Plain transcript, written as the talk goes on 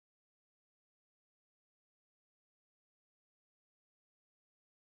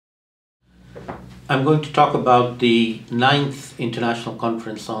I'm going to talk about the 9th International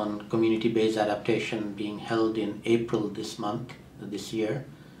Conference on Community-Based Adaptation being held in April this year,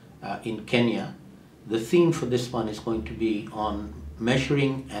 in Kenya. The theme for this one is going to be on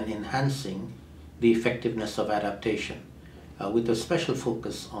measuring and enhancing the effectiveness of adaptation, with a special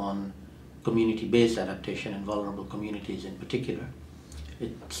focus on community-based adaptation in vulnerable communities in particular.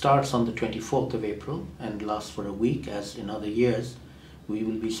 It starts on the 24th of April and lasts for a week. As in other years, we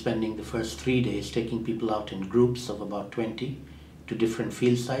will be spending the first 3 days taking people out in groups of about 20 to different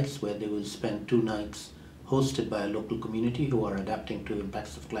field sites where they will spend 2 nights hosted by a local community who are adapting to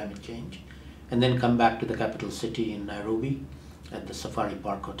impacts of climate change, and then come back to the capital city in Nairobi at the Safari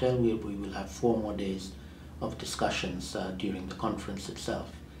Park Hotel, where we will have 4 more days of discussions during the conference itself.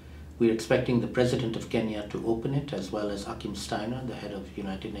 We're expecting the President of Kenya to open it, as well as Akim Steiner, the head of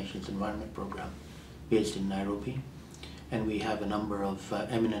United Nations Environment Program based in Nairobi. And we have a number of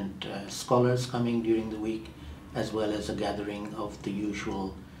eminent scholars coming during the week, as well as a gathering of the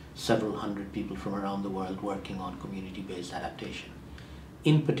usual several hundred people from around the world working on community-based adaptation.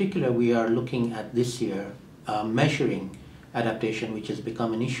 In particular, we are looking at this year measuring adaptation, which has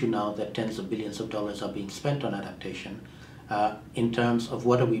become an issue now that tens of billions of dollars are being spent on adaptation, in terms of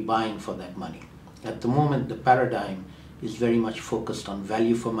what are we buying for that money. At the moment, the paradigm is very much focused on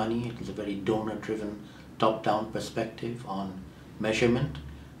value for money. It is a very donor-driven, top-down perspective on measurement.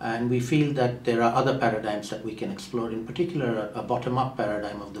 And we feel that there are other paradigms that we can explore, in particular a bottom-up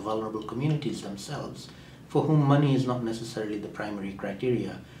paradigm of the vulnerable communities themselves, for whom money is not necessarily the primary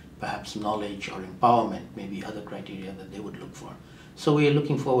criteria. Perhaps knowledge or empowerment may be other criteria that they would look for. So we are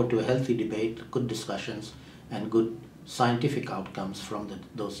looking forward to a healthy debate, good discussions, and good scientific outcomes from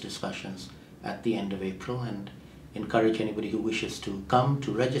those discussions at the end of April, and encourage anybody who wishes to come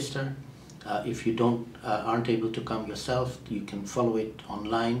to register. If you aren't able to come yourself, you can follow it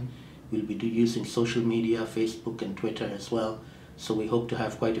online. We'll be using social media, Facebook and Twitter as well. So we hope to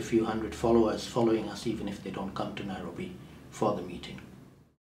have quite a few hundred followers following us, even if they don't come to Nairobi for the meeting.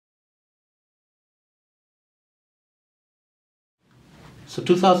 So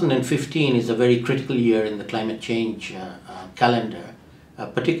 2015 is a very critical year in the climate change calendar,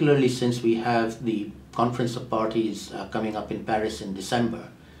 particularly since we have the Conference of Parties coming up in Paris in December.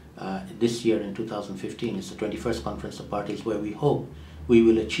 This year in 2015 is the 21st Conference of Parties, where we hope we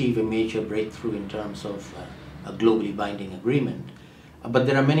will achieve a major breakthrough in terms of a globally binding agreement. But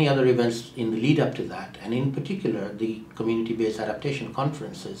there are many other events in the lead up to that, and in particular the community-based adaptation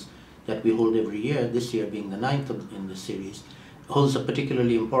conferences that we hold every year, this year being the 9th in the series, holds a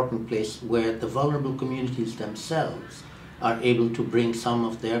particularly important place where the vulnerable communities themselves are able to bring some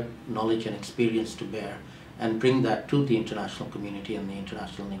of their knowledge and experience to bear and bring that to the international community and the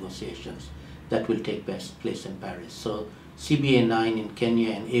international negotiations that will take place in Paris. So CBA9 in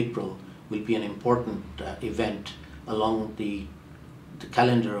Kenya in April will be an important event along the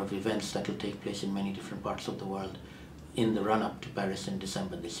calendar of events that will take place in many different parts of the world in the run-up to Paris in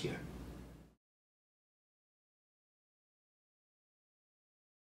December this year.